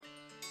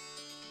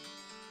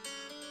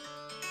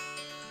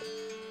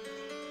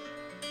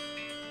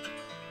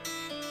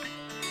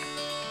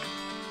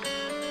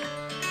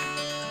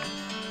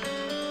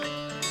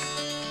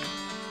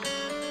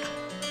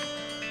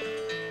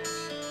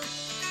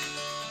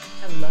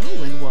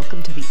Hello and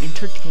welcome to the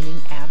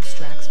Entertaining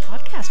Abstracts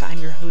podcast. I'm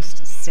your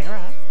host,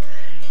 Sarah,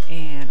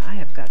 and I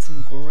have got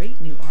some great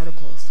new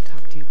articles to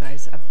talk to you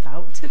guys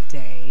about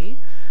today.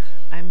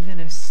 I'm going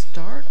to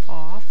start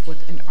off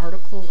with an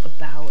article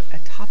about a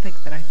topic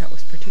that I thought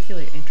was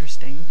particularly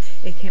interesting.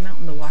 It came out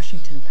in the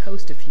Washington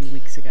Post a few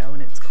weeks ago,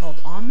 and it's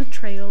called On the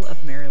Trail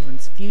of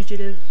Maryland's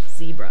Fugitive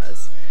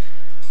Zebras.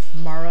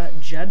 Mara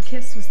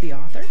Judkis was the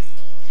author.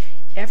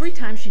 Every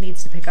time she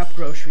needs to pick up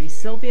groceries,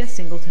 Sylvia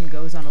Singleton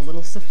goes on a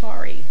little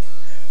safari.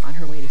 On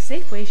her way to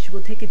Safeway, she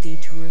will take a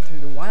detour through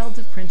the wilds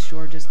of Prince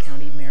George's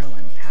County,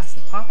 Maryland, past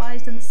the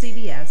Popeyes and the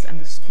CVS and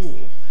the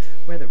school,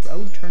 where the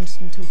road turns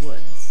into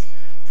woods.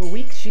 For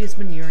weeks, she has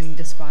been yearning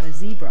to spot a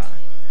zebra.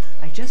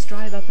 I just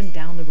drive up and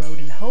down the road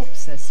in hope,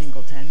 says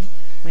Singleton.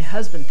 My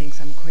husband thinks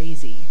I'm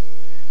crazy.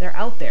 They're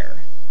out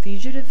there.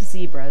 Fugitive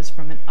zebras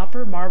from an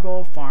Upper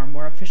Marlboro farm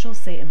where officials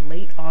say in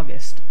late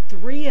August,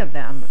 3 of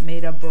them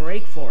made a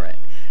break for it,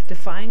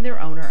 defying their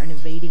owner and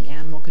evading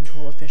animal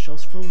control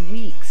officials for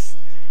weeks.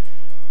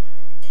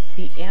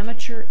 The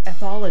amateur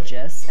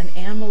ethologists and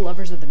animal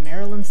lovers of the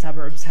Maryland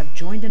suburbs have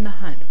joined in the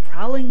hunt,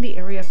 prowling the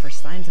area for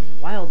signs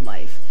of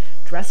wildlife,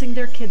 dressing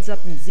their kids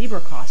up in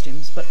zebra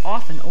costumes, but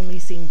often only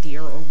seeing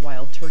deer or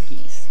wild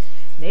turkeys.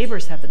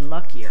 Neighbors have been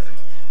luckier.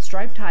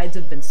 Striped hides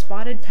have been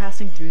spotted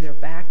passing through their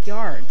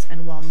backyards,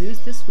 and while news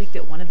this week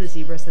that one of the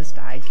zebras has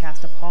died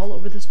cast a pall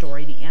over the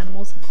story, the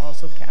animals have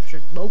also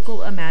captured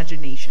local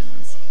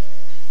imaginations.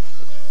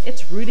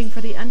 It's rooting for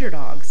the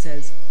underdog,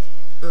 says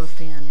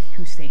Irfan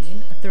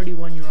Hussain, a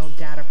 31-year-old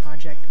data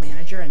project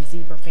manager and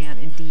zebra fan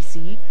in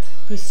D.C.,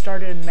 who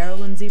started a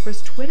Maryland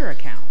Zebras Twitter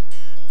account.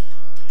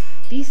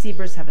 These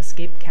zebras have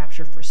escaped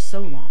capture for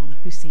so long,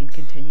 Hussain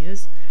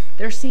continues.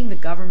 They're seeing the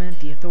government,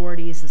 the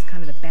authorities, as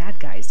kind of the bad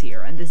guys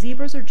here, and the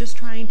zebras are just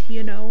trying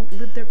to,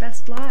 live their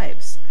best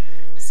lives.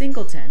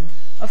 Singleton,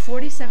 a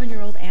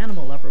 47-year-old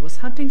animal lover, was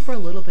hunting for a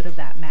little bit of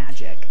that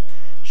magic.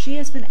 She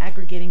has been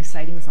aggregating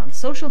sightings on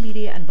social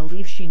media and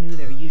believes she knew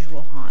their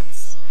usual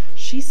haunts.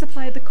 She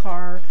supplied the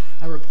car,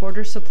 a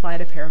reporter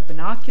supplied a pair of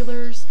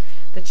binoculars.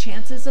 The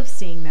chances of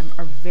seeing them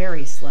are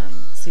very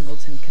slim,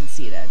 Singleton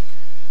conceded.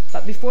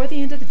 But before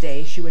the end of the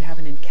day, she would have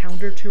an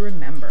encounter to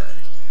remember.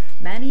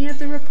 Many of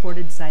the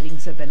reported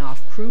sightings have been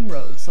off Croom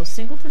Road, so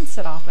Singleton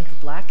set off in her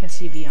black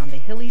SUV on the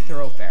hilly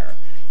thoroughfare,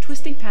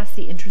 twisting past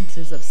the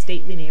entrances of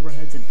stately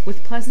neighborhoods and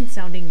with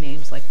pleasant-sounding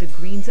names like the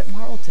Greens at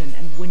Marlton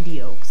and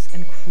Windy Oaks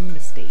and Croom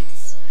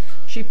Estates.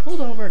 She pulled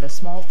over at a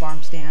small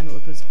farm stand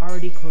which was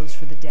already closed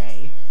for the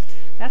day.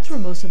 That's where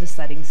most of the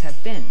sightings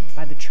have been,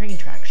 by the train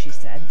tracks, she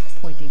said,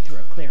 pointing through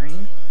a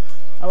clearing.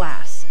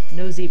 Alas,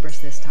 no zebras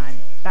this time.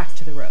 Back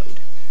to the road.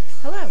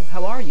 Hello,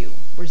 how are you?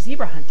 We're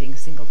zebra hunting,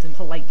 Singleton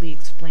politely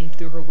explained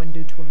through her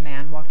window to a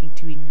man walking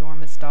 2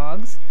 enormous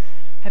dogs.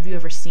 Have you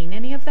ever seen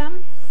any of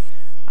them?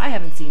 I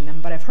haven't seen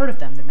them, but I've heard of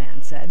them, the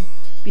man said,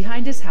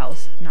 behind his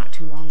house not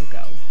too long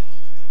ago.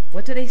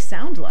 What do they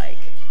sound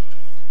like?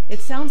 It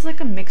sounds like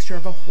a mixture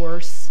of a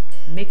horse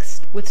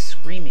mixed with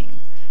screaming.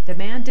 The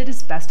man did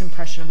his best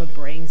impression of a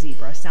braying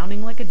zebra,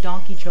 sounding like a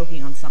donkey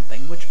choking on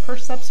something, which per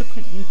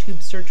subsequent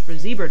YouTube search for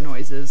zebra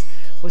noises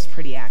was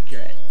pretty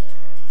accurate.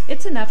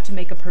 It's enough to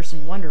make a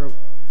person wonder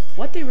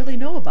what they really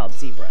know about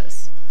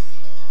zebras.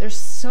 They're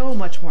so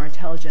much more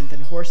intelligent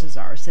than horses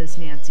are, says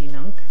Nancy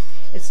Nunk.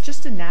 It's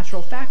just a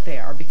natural fact they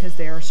are because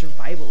they are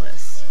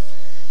survivalists.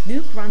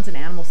 Nuke runs an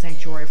animal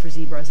sanctuary for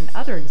zebras and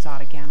other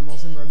exotic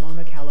animals in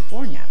Ramona,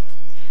 California.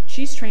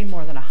 She's trained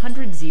more than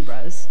 100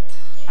 zebras.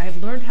 I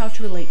have learned how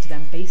to relate to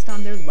them based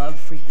on their love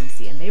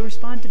frequency, and they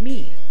respond to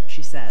me,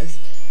 she says.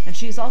 And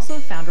she is also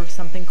the founder of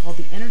something called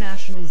the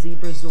International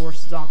Zebra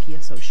Zorse Donkey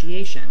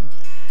Association.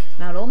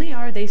 Not only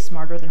are they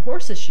smarter than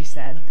horses, she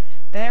said,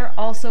 they're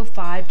also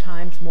 5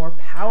 times more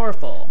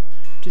powerful,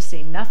 to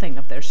say nothing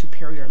of their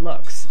superior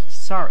looks.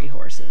 Sorry,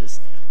 horses.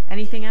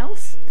 Anything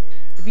else?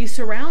 If you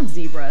surround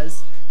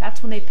zebras,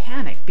 that's when they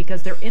panic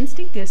because their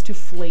instinct is to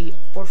flee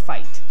or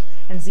fight,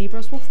 and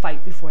zebras will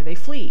fight before they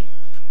flee.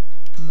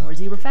 More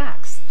zebra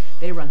facts.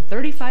 They run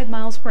 35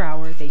 miles per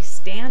hour, they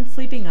stand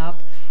sleeping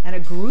up, and a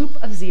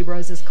group of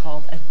zebras is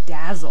called a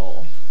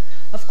dazzle.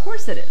 Of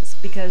course it is,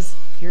 because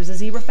here's a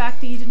zebra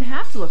fact that you didn't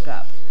have to look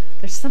up.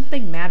 There's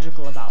something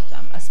magical about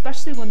them,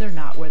 especially when they're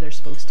not where they're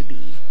supposed to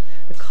be.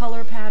 The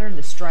color pattern,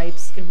 the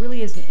stripes, it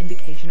really is an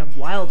indication of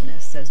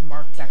wildness, says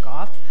Mark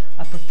Beckoff,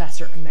 a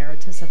professor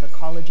emeritus of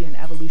ecology and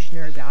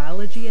evolutionary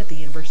biology at the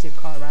University of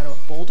Colorado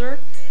at Boulder.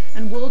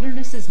 And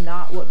wilderness is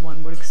not what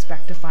one would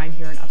expect to find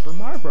here in Upper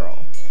Marlboro.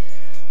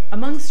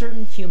 Among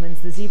certain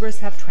humans, the zebras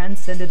have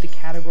transcended the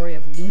category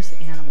of loose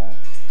animal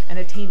and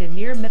attained a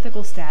near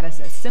mythical status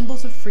as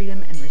symbols of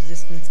freedom and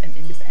resistance and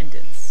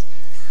independence.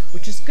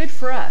 Which is good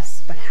for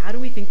us, but how do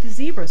we think the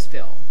zebras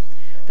feel?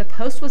 The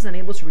Post was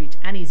unable to reach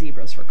any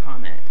zebras for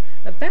comment,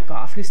 but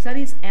Beckoff, who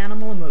studies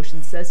animal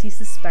emotions, says he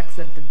suspects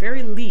that at the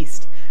very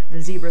least,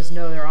 the zebras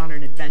know they're on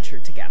an adventure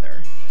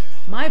together.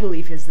 My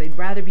belief is they'd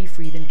rather be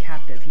free than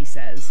captive, he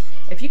says.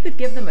 If you could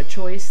give them a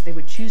choice, they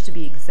would choose to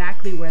be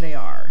exactly where they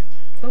are.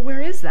 But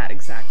where is that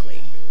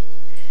exactly?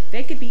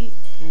 They could be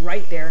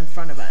right there in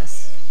front of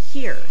us.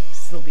 Here,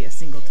 Sylvia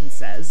Singleton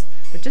says,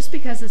 but just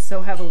because it's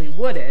so heavily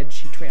wooded,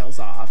 she trails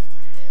off.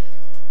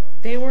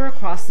 They were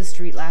across the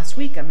street last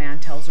week, a man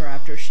tells her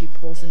after she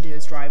pulls into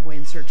his driveway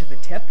in search of a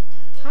tip.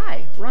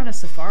 Hi, we're on a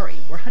safari.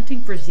 We're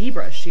hunting for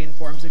zebras, she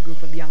informs a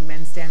group of young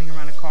men standing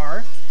around a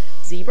car.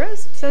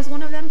 Zebras? Says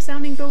one of them,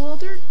 sounding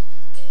bewildered.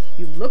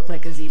 You look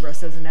like a zebra,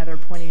 says another,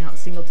 pointing out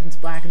Singleton's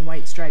black and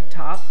white striped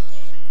top.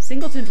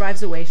 Singleton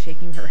drives away,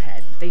 shaking her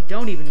head. They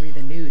don't even read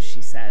the news,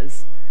 she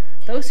says.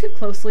 Those who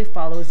closely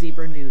follow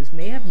zebra news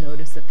may have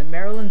noticed that the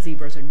Maryland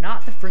zebras are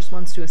not the first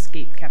ones to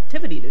escape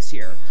captivity this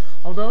year,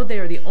 although they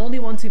are the only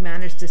ones who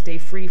managed to stay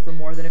free for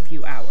more than a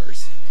few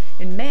hours.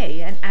 In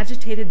May, an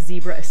agitated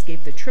zebra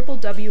escaped the Triple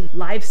W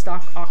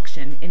livestock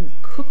auction in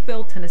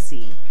Cookeville,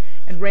 Tennessee,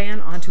 and ran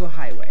onto a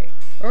highway.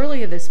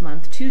 Earlier this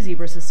month, 2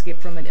 zebras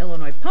escaped from an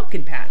Illinois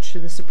pumpkin patch to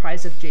the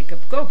surprise of Jacob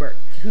Gobert,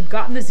 who'd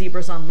gotten the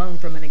zebras on loan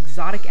from an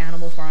exotic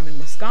animal farm in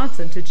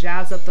Wisconsin to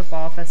jazz up the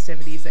fall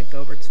festivities at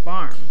Gobert's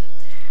farm.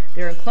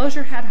 Their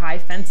enclosure had high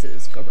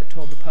fences, Gobert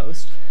told the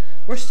Post.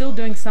 We're still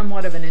doing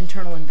somewhat of an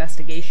internal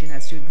investigation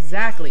as to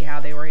exactly how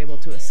they were able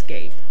to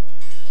escape.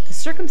 The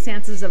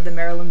circumstances of the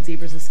Maryland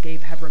zebra's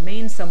escape have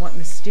remained somewhat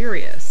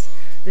mysterious.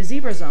 The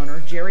zebra's owner,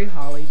 Jerry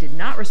Hawley, did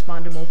not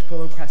respond to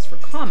multiple requests for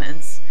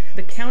comments.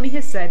 The county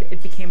has said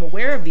it became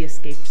aware of the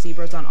escaped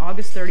zebras on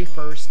August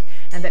 31st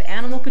and that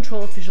animal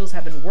control officials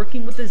have been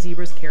working with the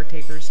zebra's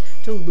caretakers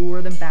to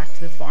lure them back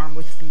to the farm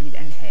with feed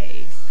and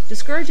hay.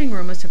 Discouraging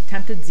rumors have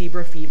tempted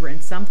zebra fever in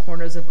some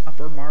corners of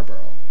Upper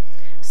Marlboro.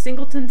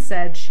 Singleton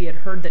said she had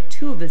heard that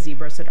 2 of the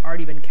zebras had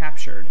already been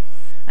captured.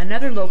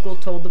 Another local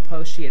told the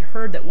Post she had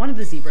heard that one of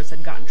the zebras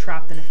had gotten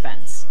trapped in a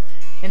fence.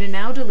 In a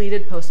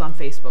now-deleted post on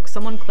Facebook,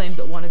 someone claimed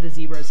that one of the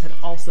zebras had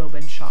also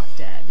been shot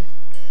dead.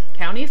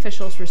 County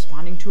officials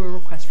responding to a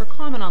request for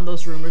comment on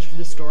those rumors for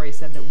the story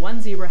said that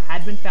one zebra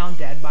had been found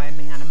dead by a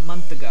man a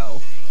month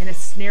ago in a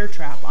snare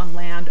trap on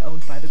land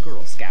owned by the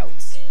Girl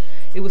Scouts.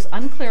 It was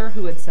unclear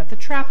who had set the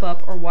trap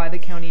up or why the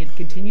county had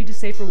continued to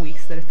say for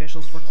weeks that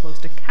officials were close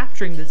to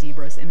capturing the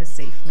zebras in a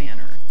safe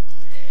manner.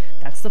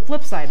 That's the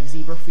flip side of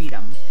zebra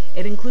freedom.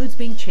 It includes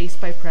being chased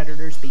by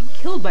predators, being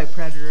killed by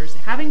predators,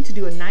 having to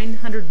do a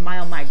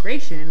 900-mile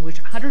migration in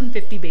which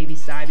 150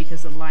 babies die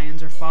because the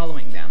lions are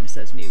following them,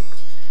 says Nuke.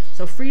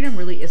 So freedom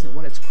really isn't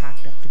what it's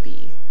cracked up to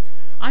be.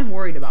 I'm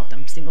worried about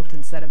them,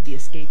 Singleton said of the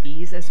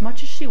escapees. As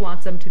much as she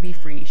wants them to be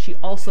free, she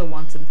also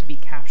wants them to be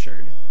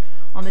captured.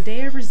 On the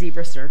day of her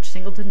zebra search,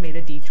 Singleton made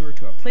a detour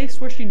to a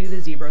place where she knew the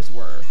zebras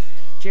were,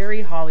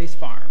 Jerry Hawley's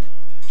farm.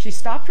 She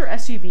stopped her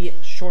SUV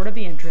short of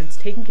the entrance,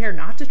 taking care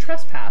not to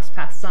trespass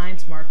past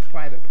signs marked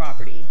private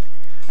property.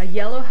 A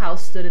yellow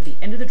house stood at the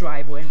end of the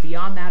driveway, and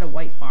beyond that a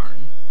white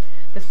barn.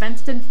 The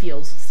fenced-in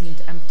fields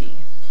seemed empty,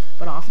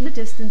 but off in the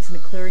distance in a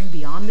clearing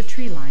beyond the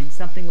tree line,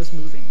 something was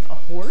moving. A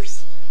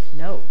horse?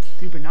 No.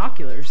 Through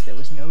binoculars, there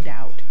was no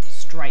doubt.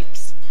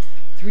 Stripes.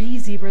 3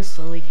 zebras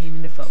slowly came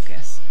into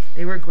focus.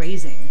 They were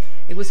grazing.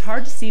 It was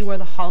hard to see where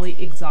the Hawley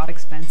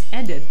Exotics fence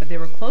ended, but they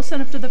were close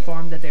enough to the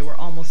farm that they were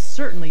almost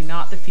certainly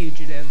not the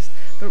fugitives,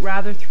 but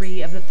rather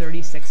 3 of the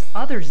 36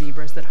 other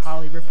zebras that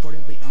Hawley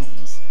reportedly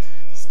owns.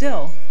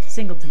 Still,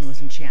 Singleton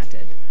was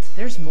enchanted.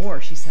 There's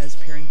more, she says,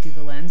 peering through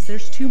the lens.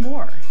 There's 2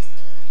 more.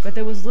 But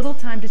there was little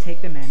time to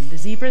take them in. The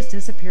zebras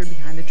disappeared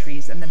behind the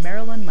trees, and the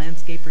Maryland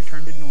landscape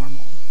returned to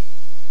normal.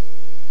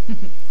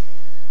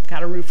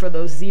 Gotta root for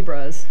those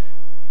zebras.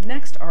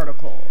 Next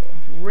article.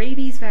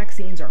 Rabies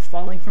vaccines are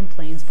falling from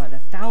planes by the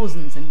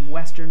thousands in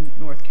western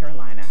North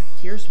Carolina.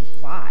 Here's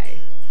why.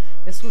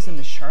 This was in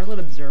the Charlotte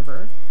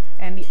Observer,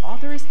 and the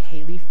author is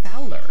Haley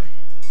Fowler.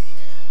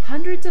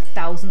 Hundreds of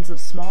thousands of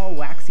small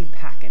waxy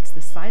packets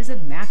the size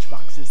of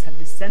matchboxes have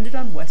descended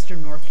on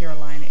western North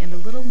Carolina in a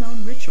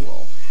little-known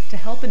ritual to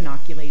help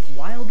inoculate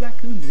wild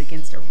raccoons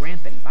against a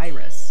rampant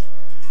virus.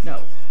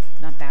 No,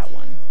 not that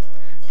one.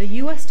 The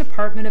U.S.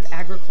 Department of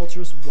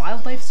Agriculture's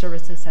Wildlife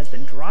Services has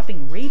been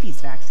dropping rabies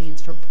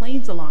vaccines for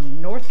planes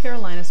along North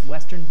Carolina's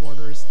western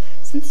borders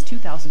since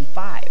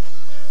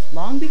 2005,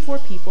 long before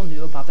people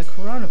knew about the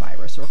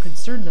coronavirus or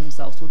concerned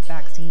themselves with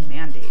vaccine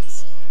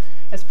mandates,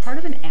 as part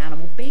of an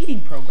animal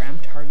baiting program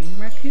targeting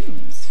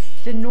raccoons.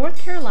 The North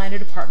Carolina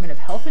Department of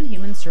Health and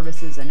Human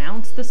Services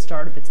announced the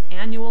start of its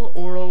annual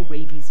oral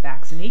rabies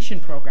vaccination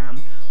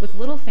program with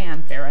little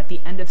fanfare at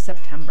the end of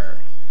September.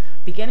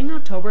 Beginning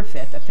October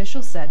 5th,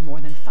 officials said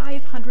more than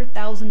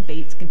 500,000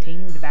 baits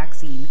containing the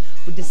vaccine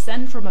would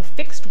descend from a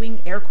fixed-wing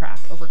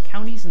aircraft over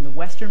counties in the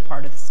western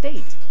part of the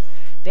state.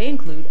 They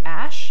include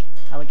Ashe,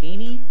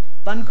 Allegheny,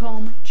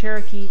 Buncombe,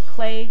 Cherokee,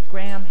 Clay,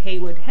 Graham,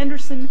 Haywood,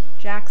 Henderson,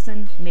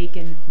 Jackson,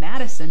 Macon,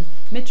 Madison,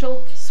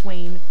 Mitchell,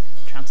 Swain,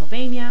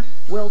 Transylvania,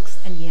 Wilkes,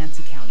 and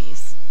Yancey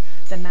counties.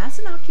 The mass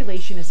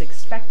inoculation is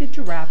expected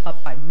to wrap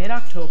up by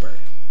mid-October,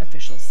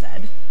 officials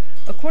said.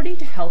 According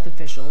to health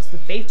officials, the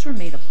baits were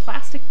made of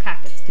plastic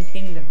packets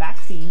containing the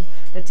vaccine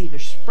that's either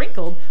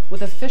sprinkled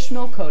with a fish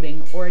meal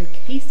coating or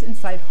encased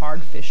inside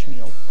hard fish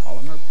meal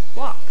polymer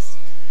blocks.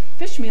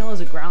 Fish meal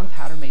is a ground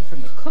powder made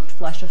from the cooked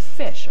flesh of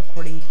fish,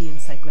 according to the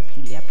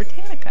Encyclopedia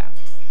Britannica.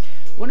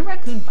 When a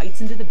raccoon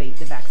bites into the bait,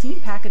 the vaccine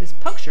packet is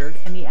punctured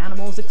and the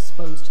animal is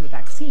exposed to the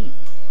vaccine.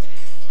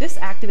 This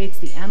activates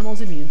the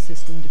animal's immune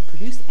system to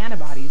produce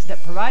antibodies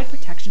that provide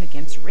protection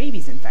against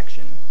rabies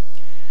infection.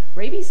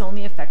 Rabies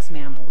only affects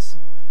mammals,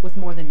 with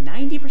more than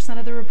 90%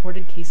 of the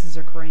reported cases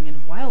occurring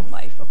in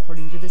wildlife,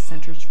 according to the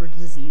Centers for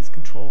Disease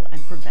Control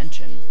and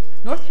Prevention.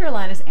 North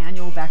Carolina's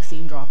annual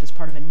vaccine drop is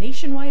part of a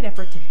nationwide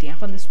effort to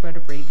dampen the spread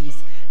of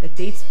rabies that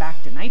dates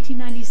back to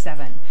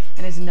 1997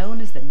 and is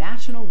known as the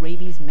National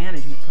Rabies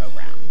Management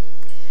Program.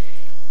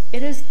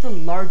 It is the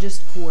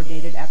largest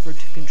coordinated effort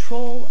to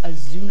control a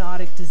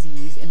zoonotic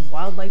disease in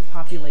wildlife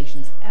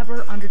populations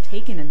ever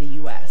undertaken in the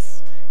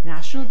U.S.,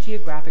 National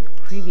Geographic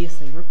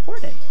previously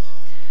reported.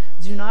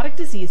 Zoonotic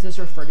diseases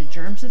refer to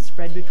germs that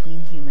spread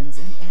between humans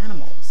and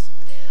animals.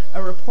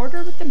 A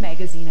reporter with the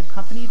magazine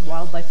accompanied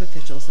wildlife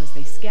officials as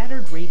they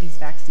scattered rabies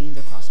vaccines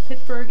across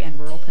Pittsburgh and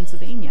rural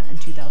Pennsylvania in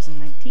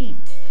 2019.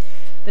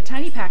 The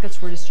tiny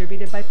packets were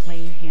distributed by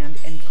plane, hand,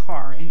 and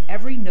car in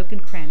every nook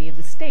and cranny of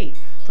the state,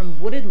 from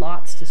wooded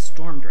lots to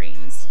storm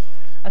drains.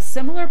 A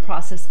similar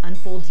process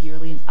unfolds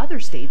yearly in other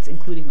states,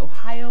 including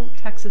Ohio,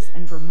 Texas,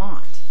 and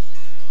Vermont.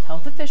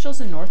 Health officials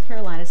in North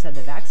Carolina said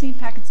the vaccine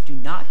packets do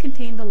not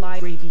contain the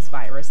live rabies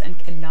virus and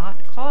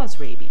cannot cause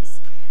rabies.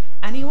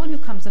 Anyone who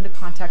comes into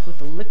contact with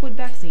the liquid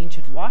vaccine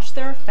should wash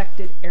their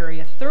affected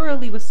area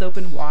thoroughly with soap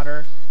and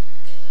water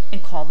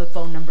and call the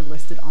phone number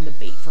listed on the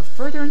bait for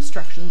further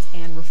instructions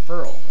and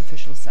referral,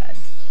 officials said.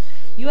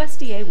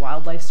 USDA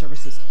Wildlife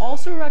Services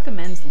also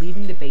recommends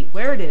leaving the bait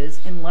where it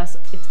is unless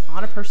it's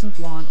on a person's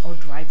lawn or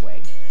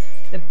driveway.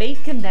 The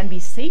bait can then be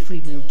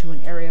safely moved to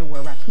an area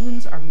where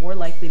raccoons are more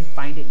likely to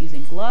find it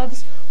using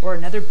gloves or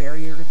another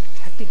barrier to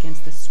protect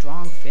against the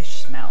strong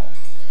fish smell.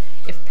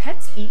 If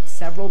pets eat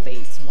several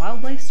baits,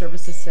 Wildlife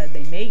Services said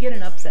they may get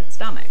an upset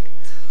stomach,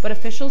 but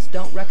officials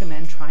don't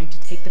recommend trying to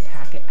take the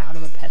packet out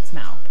of a pet's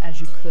mouth, as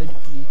you could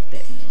be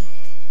bitten.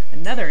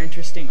 Another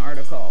interesting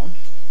article.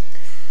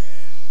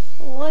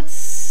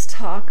 Let's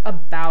talk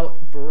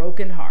about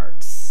broken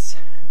hearts.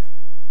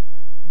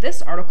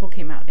 This article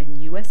came out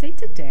in USA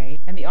Today,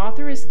 and the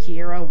author is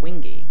Kiera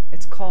Winge.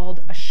 It's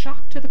called A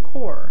Shock to the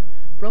Core.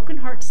 Broken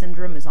heart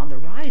syndrome is on the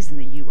rise in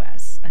the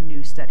U.S., a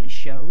new study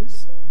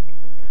shows.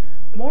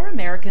 More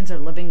Americans are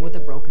living with a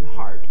broken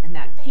heart, and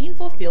that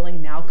painful feeling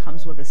now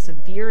comes with a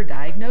severe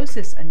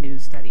diagnosis, a new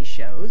study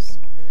shows.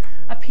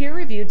 A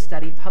peer-reviewed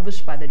study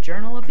published by the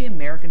Journal of the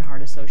American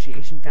Heart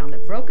Association found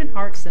that broken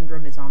heart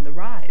syndrome is on the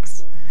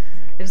rise.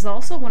 It is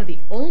also one of the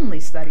only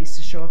studies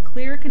to show a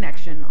clear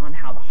connection on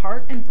how the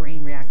heart and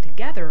brain react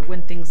together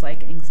when things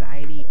like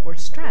anxiety or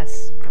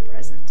stress are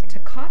present.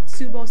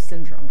 Takotsubo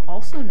syndrome,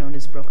 also known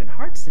as broken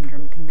heart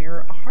syndrome, can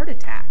mirror a heart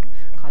attack,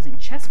 causing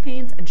chest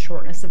pains and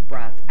shortness of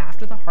breath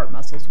after the heart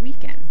muscles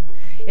weaken.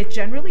 It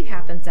generally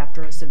happens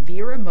after a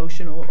severe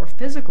emotional or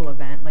physical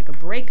event like a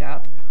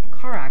breakup,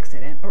 car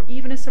accident, or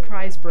even a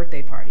surprise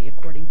birthday party,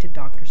 according to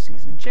Dr.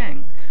 Susan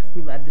Cheng,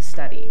 who led the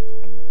study.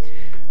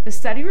 The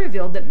study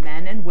revealed that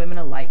men and women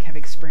alike have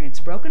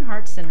experienced broken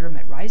heart syndrome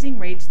at rising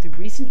rates through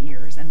recent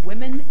years, and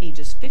women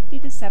ages 50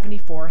 to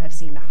 74 have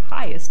seen the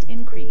highest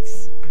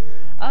increase.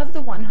 Of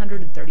the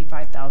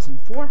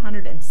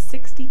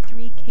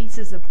 135,463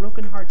 cases of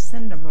broken heart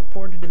syndrome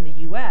reported in the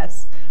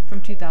U.S.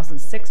 from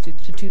 2006 to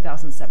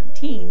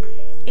 2017,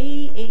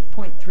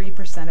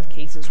 88.3% of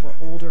cases were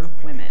older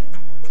women.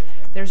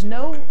 There's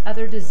no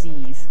other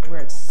disease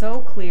where it's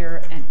so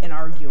clear and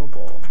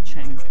inarguable,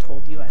 Cheng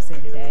told USA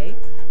Today.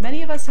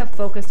 Many of us have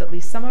focused at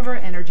least some of our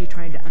energy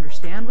trying to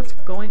understand what's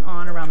going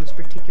on around this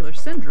particular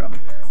syndrome,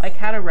 like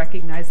how to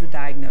recognize the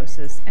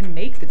diagnosis and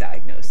make the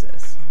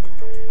diagnosis.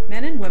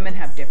 Men and women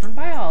have different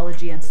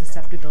biology and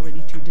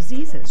susceptibility to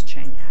diseases,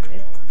 Cheng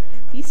added.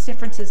 These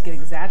differences get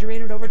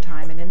exaggerated over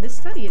time, and in this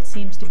study it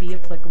seems to be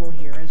applicable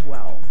here as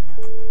well.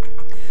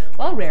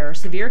 While rare,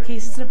 severe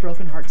cases of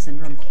broken heart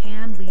syndrome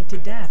can lead to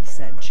death,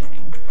 said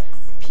Cheng.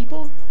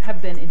 People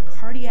have been in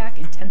cardiac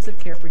intensive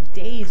care for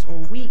days or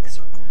weeks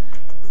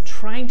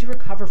trying to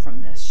recover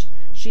from this.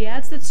 She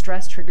adds that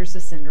stress triggers the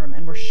syndrome,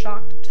 and we're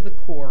shocked to the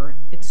core.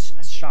 It's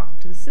a shock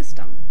to the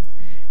system.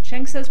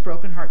 Cheng says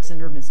broken heart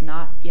syndrome is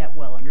not yet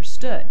well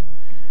understood.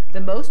 The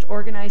most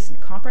organized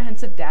and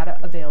comprehensive data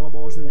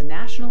available is in the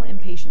National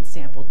Inpatient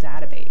Sample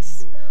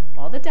Database.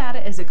 While the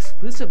data is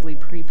exclusively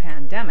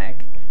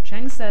pre-pandemic,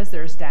 Cheng says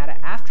there is data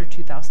after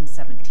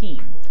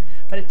 2017,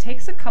 but it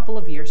takes a couple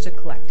of years to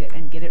collect it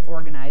and get it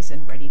organized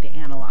and ready to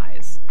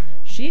analyze.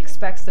 She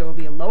expects there will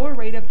be a lower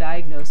rate of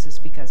diagnosis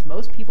because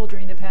most people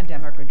during the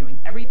pandemic are doing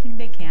everything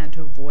they can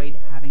to avoid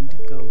having to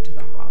go to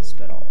the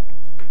hospital.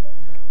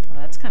 Well,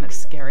 that's kind of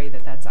scary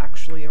that that's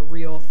actually a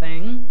real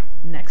thing.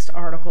 Next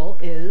article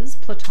is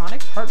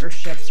Platonic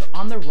Partnerships are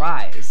on the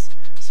rise.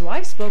 So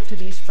I spoke to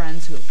these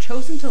friends who have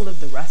chosen to live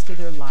the rest of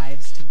their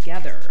lives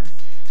together.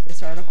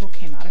 This article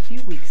came out a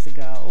few weeks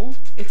ago.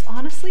 It's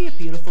honestly a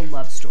beautiful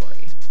love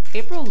story.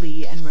 April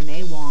Lee and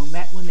Renee Wong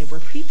met when they were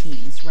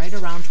preteens, right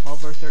around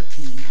 12 or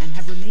 13, and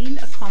have remained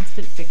a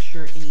constant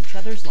fixture in each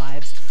other's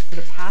lives for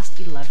the past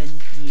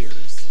 11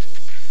 years.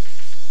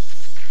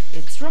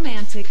 It's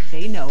romantic,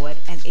 they know it,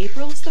 and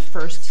April is the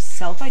first to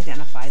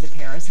self-identify the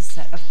pair as a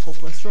set of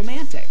hopeless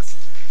romantics,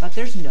 but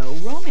there's no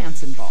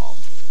romance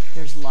involved.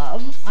 There's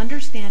love,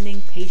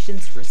 understanding,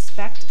 patience,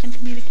 respect, and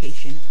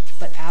communication,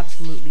 but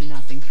absolutely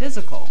nothing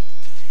physical.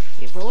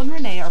 April and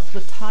Renee are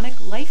platonic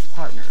life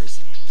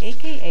partners,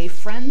 aka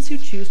friends who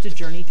choose to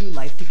journey through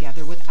life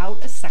together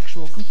without a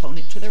sexual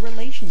component to their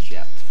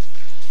relationship.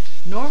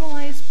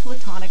 Normalize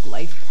platonic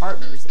life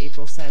partners,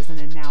 April says in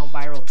a now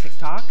viral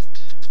TikTok.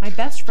 My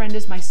best friend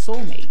is my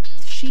soulmate.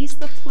 She's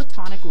the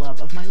platonic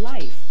love of my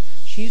life.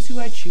 She's who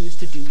I choose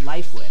to do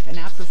life with. And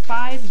after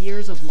 5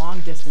 years of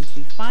long distance,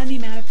 we finally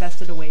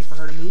manifested a way for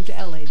her to move to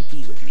LA to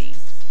be with me.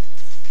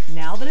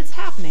 Now that it's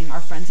happening, our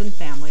friends and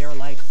family are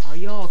like, are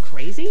you all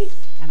crazy?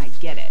 And I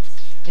get it.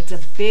 It's a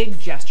big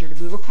gesture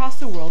to move across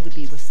the world to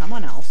be with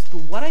someone else,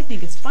 but what I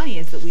think is funny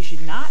is that we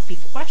should not be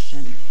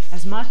questioned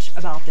as much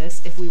about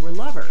this if we were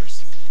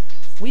lovers.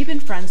 We've been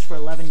friends for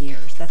 11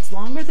 years. That's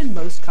longer than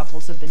most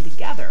couples have been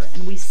together,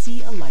 and we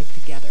see a life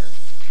together.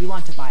 We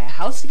want to buy a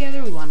house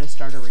together, we want to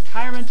start a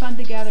retirement fund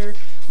together,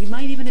 we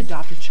might even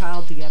adopt a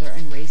child together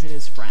and raise it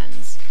as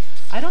friends.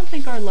 I don't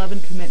think our love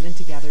and commitment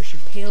together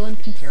should pale in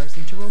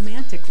comparison to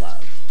romantic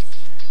love.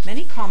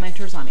 Many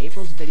commenters on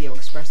April's video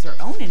expressed their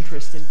own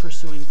interest in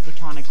pursuing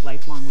platonic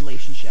lifelong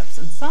relationships,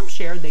 and some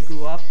shared they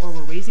grew up or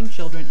were raising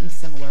children in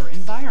similar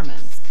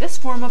environments. This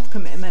form of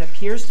commitment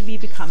appears to be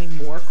becoming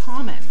more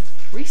common.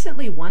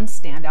 Recently, one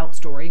standout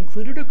story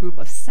included a group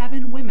of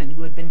 7 women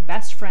who had been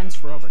best friends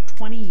for over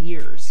 20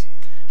 years.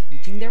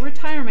 Reaching their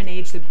retirement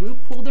age, the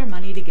group pooled their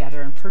money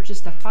together and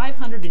purchased a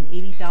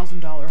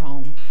 $580,000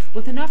 home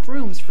with enough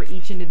rooms for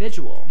each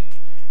individual.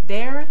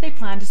 There, they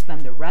plan to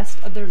spend the rest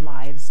of their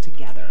lives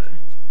together.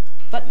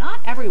 But not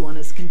everyone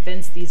is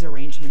convinced these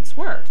arrangements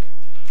work.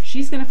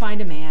 She's going to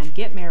find a man,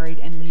 get married,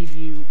 and leave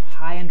you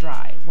high and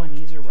dry, one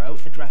user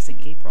wrote, addressing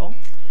April.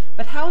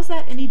 But how is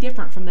that any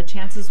different from the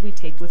chances we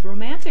take with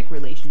romantic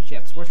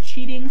relationships, where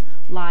cheating,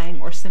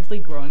 lying, or simply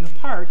growing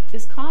apart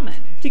is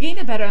common? To gain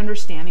a better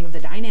understanding of the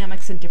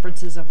dynamics and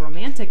differences of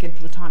romantic and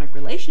platonic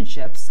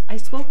relationships, I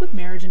spoke with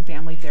marriage and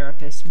family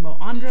therapist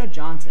Moandra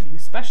Johnson, who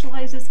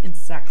specializes in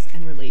sex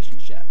and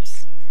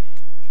relationships.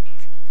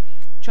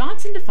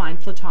 Johnson defined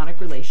platonic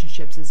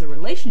relationships as a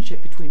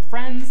relationship between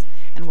friends,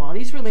 and while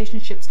these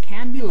relationships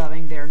can be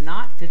loving, they are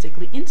not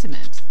physically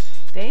intimate.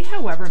 They,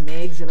 however,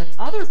 may exhibit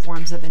other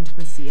forms of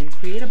intimacy and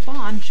create a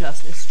bond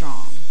just as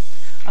strong.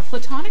 A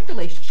platonic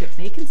relationship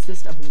may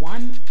consist of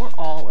one or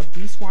all of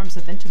these forms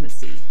of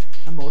intimacy: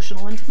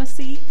 emotional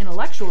intimacy,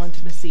 intellectual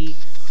intimacy,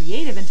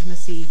 creative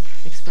intimacy,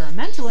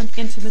 experimental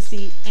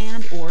intimacy,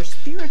 and/or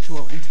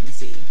spiritual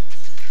intimacy.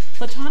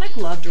 Platonic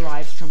love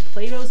derives from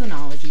Plato's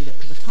analogy that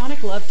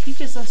platonic love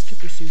teaches us to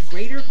pursue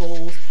greater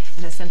goals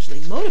and essentially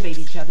motivate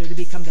each other to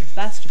become the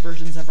best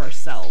versions of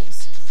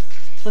ourselves.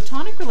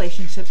 Platonic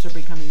relationships are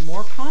becoming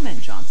more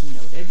common, Johnson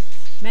noted.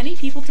 Many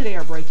people today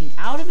are breaking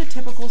out of the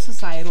typical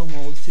societal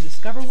molds to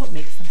discover what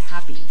makes them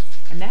happy,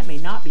 and that may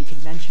not be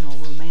conventional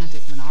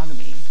romantic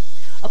monogamy.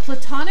 A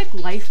platonic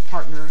life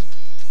partner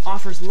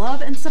offers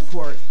love and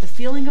support, a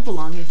feeling of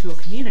belonging to a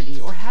community,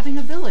 or having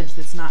a village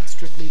that's not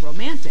strictly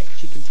romantic,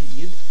 she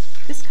continued.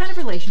 This kind of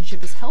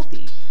relationship is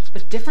healthy,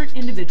 but different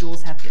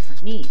individuals have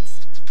different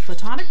needs.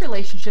 Platonic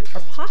relationships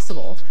are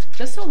possible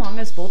just so long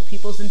as both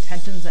people's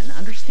intentions and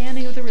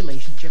understanding of the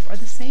relationship are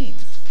the same.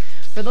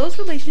 For those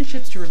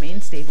relationships to remain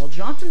stable,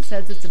 Johnson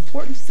says it's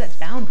important to set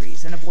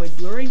boundaries and avoid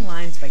blurring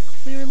lines by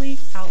clearly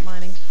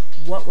outlining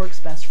what works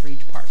best for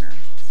each partner.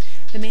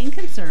 The main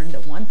concern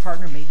that one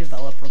partner may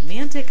develop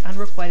romantic,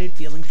 unrequited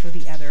feelings for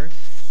the other,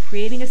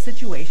 creating a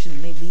situation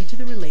that may lead to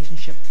the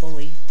relationship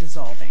fully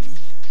dissolving.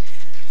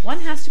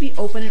 One has to be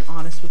open and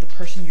honest with the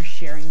person you're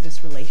sharing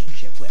this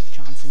relationship with,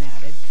 Johnson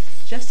added,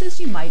 just as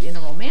you might in a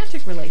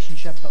romantic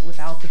relationship but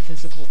without the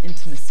physical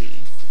intimacy.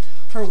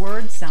 Her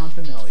words sound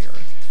familiar.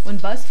 When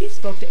BuzzFeed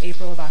spoke to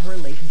April about her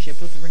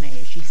relationship with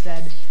Renee, she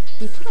said,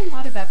 "We've put a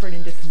lot of effort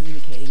into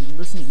communicating and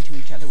listening to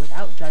each other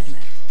without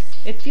judgment.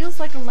 It feels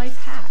like a life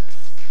hack.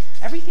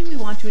 Everything we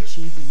want to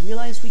achieve, we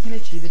realize we can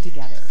achieve it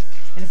together.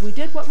 And if we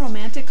did what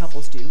romantic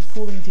couples do,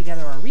 pooling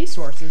together our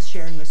resources,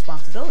 sharing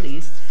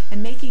responsibilities,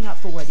 and making up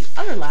for where the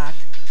other lacked,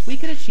 we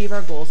could achieve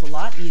our goals a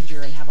lot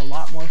easier and have a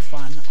lot more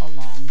fun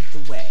along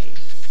the way."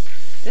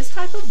 This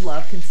type of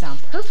love can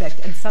sound perfect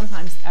and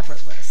sometimes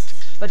effortless,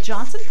 but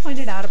Johnson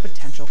pointed out a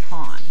potential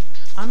con.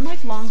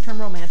 Unlike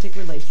long-term romantic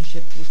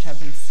relationships, which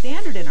have been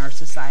standard in our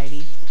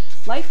society,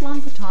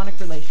 lifelong platonic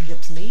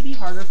relationships may be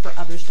harder for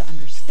others to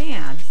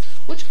understand,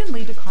 which can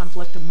lead to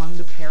conflict among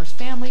the pair's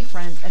family,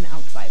 friends, and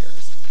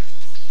outsiders.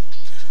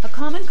 A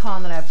common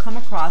con that I have come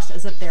across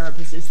as a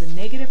therapist is the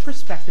negative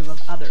perspective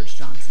of others,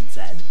 Johnson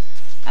said.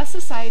 As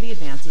society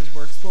advances,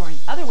 we're exploring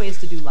other ways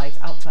to do life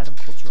outside of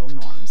cultural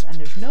norms, and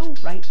there's no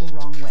right or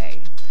wrong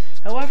way.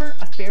 However,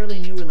 a fairly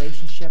new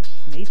relationship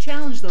may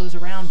challenge those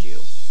around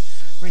you.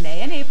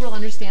 Renee and April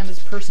understand this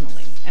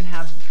personally and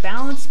have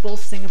balanced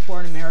both Singapore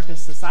and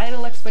America's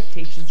societal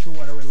expectations for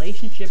what a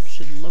relationship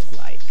should look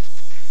like.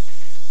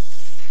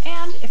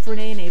 And if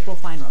Renee and April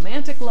find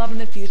romantic love in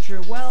the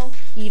future, well,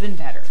 even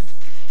better.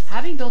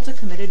 Having built a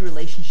committed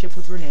relationship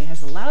with Renee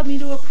has allowed me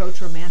to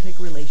approach romantic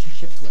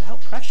relationships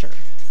without pressure.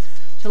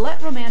 To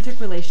let romantic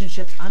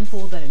relationships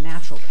unfold at a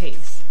natural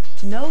pace.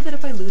 To know that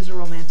if I lose a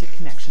romantic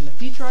connection, the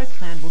future I've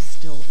planned will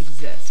still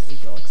exist,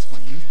 April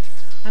explained.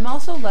 I'm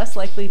also less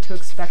likely to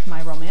expect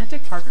my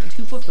romantic partner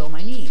to fulfill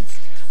my needs.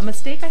 A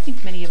mistake I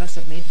think many of us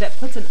have made that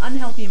puts an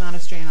unhealthy amount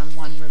of strain on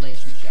one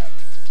relationship.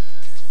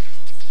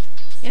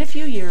 In a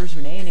few years,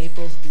 Renee and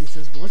April's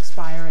visas will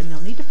expire and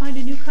they'll need to find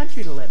a new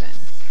country to live in.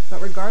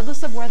 But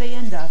regardless of where they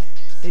end up,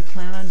 they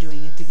plan on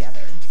doing it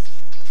together.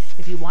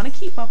 If you want to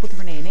keep up with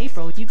Renee and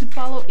April, you can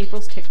follow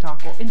April's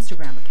TikTok or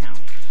Instagram account.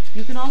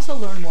 You can also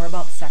learn more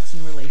about sex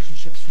and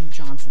relationships from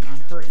Johnson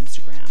on her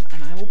Instagram,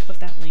 and I will put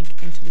that link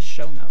into the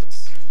show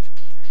notes.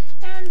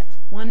 And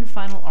one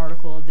final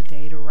article of the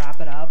day to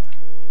wrap it up.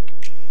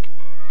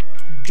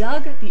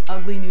 Doug the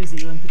ugly New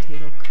Zealand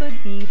potato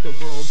could be the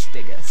world's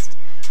biggest.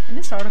 And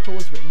this article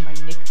was written by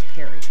Nick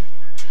Perry.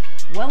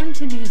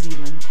 Wellington, New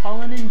Zealand,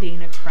 Colin and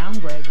Dana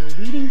Crownbrag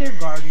were weeding their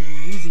garden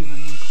in New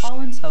Zealand when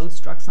Colin's hoe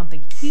struck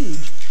something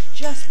huge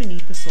just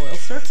beneath the soil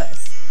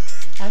surface.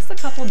 As the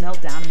couple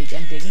knelt down and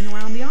began digging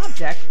around the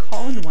object,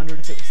 Colin wondered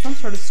if it was some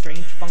sort of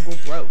strange fungal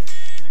growth,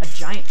 a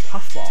giant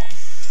puffball.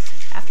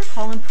 After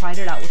Colin pried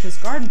it out with his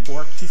garden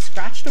fork, he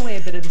scratched away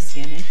a bit of the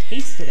skin and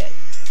tasted it.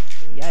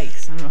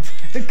 Yikes, I don't know if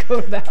I could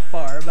go that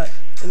far, but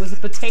it was a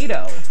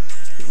potato.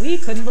 We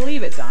couldn't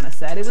believe it, Donna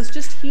said. It was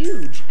just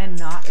huge and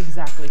not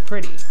exactly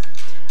pretty.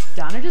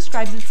 Donna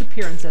describes its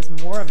appearance as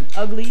more of an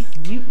ugly,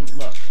 mutant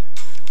look,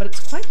 but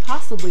it's quite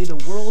possibly the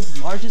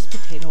world's largest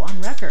potato on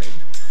record.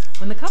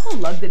 When the couple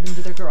lugged it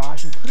into their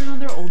garage and put it on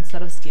their old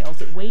set of scales,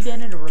 it weighed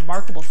in at a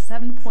remarkable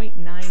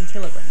 7.9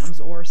 kilograms,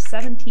 or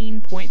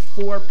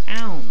 17.4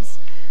 pounds.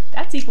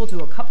 That's equal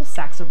to a couple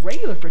sacks of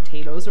regular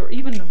potatoes, or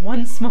even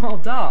one small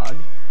dog.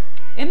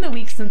 In the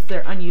weeks since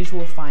their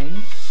unusual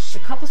find, the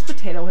couple's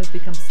potato has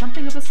become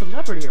something of a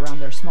celebrity around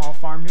their small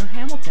farm near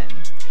Hamilton.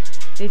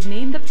 They've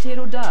named the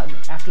potato Doug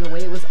after the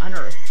way it was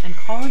unearthed, and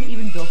Colin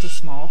even built a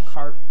small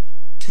cart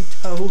to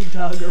tow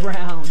Doug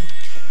around.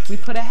 We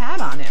put a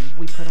hat on him.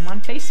 We put him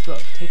on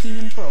Facebook, taking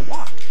him for a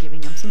walk,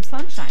 giving him some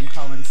sunshine,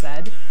 Colin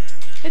said.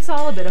 It's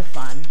all a bit of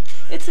fun.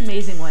 It's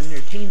amazing what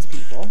entertains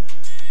people.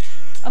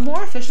 A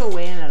more official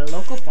weigh-in at a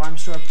local farm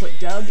store put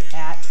Doug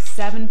at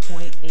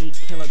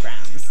 7.8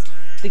 kilograms.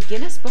 The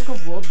Guinness Book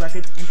of World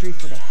Records entry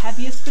for the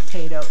heaviest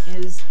potato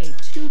is a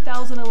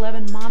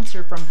 2011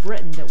 monster from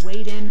Britain that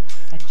weighed in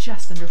at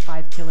just under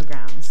 5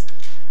 kilograms.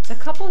 The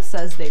couple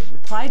says they've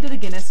replied to the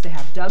Guinness to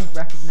have Doug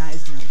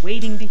recognized and are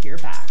waiting to hear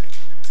back.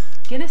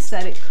 Guinness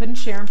said it couldn't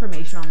share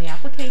information on the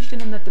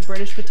application and that the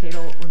British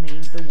potato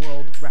remained the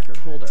world record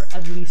holder,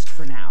 at least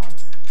for now.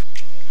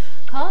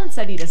 Colin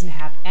said he doesn't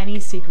have any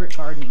secret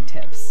gardening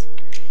tips.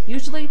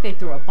 Usually they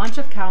throw a bunch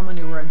of cow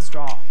manure and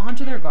straw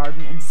onto their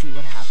garden and see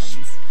what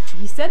happens.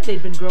 He said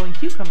they'd been growing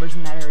cucumbers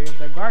in that area of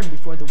their garden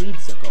before the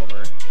weeds took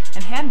over,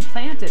 and hadn't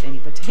planted any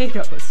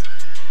potatoes.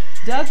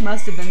 Doug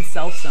must have been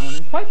self-sown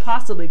and quite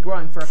possibly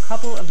growing for a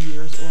couple of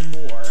years or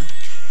more.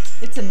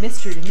 It's a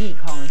mystery to me,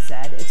 Colin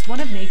said. It's one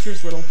of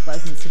nature's little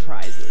pleasant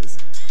surprises.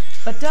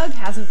 But Doug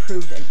hasn't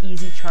proved an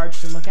easy charge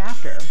to look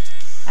after.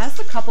 As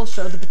the couple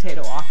showed the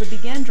potato off, it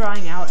began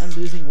drying out and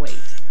losing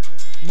weight.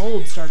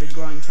 Mold started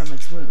growing from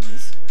its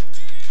wounds.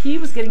 He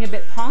was getting a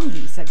bit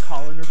pongy, said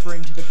Colin,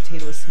 referring to the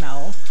potato's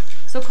smell.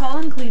 So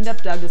Colin cleaned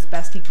up Doug as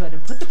best he could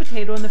and put the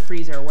potato in the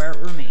freezer where it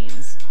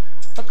remains.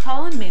 But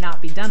Colin may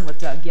not be done with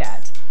Doug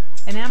yet.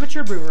 An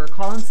amateur brewer,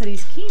 Colin said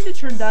he's keen to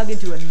turn Doug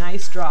into a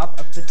nice drop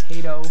of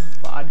potato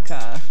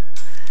vodka.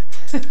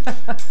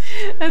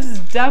 This is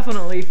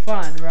definitely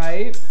fun,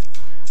 right?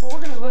 Well, we're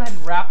going to go ahead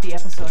and wrap the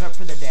episode up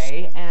for the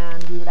day,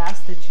 and we would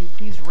ask that you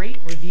please rate,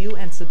 review,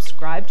 and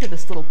subscribe to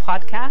this little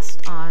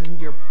podcast on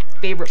your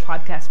favorite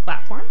podcast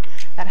platform.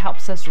 That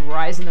helps us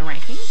rise in the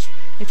rankings.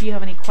 If you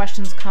have any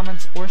questions,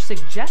 comments, or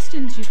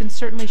suggestions, you can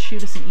certainly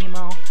shoot us an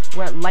email.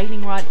 We're at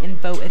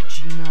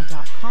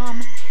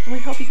lightningrodinfo@gmail.com, and we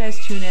hope you guys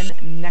tune in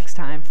next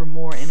time for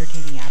more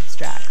entertaining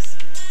abstracts.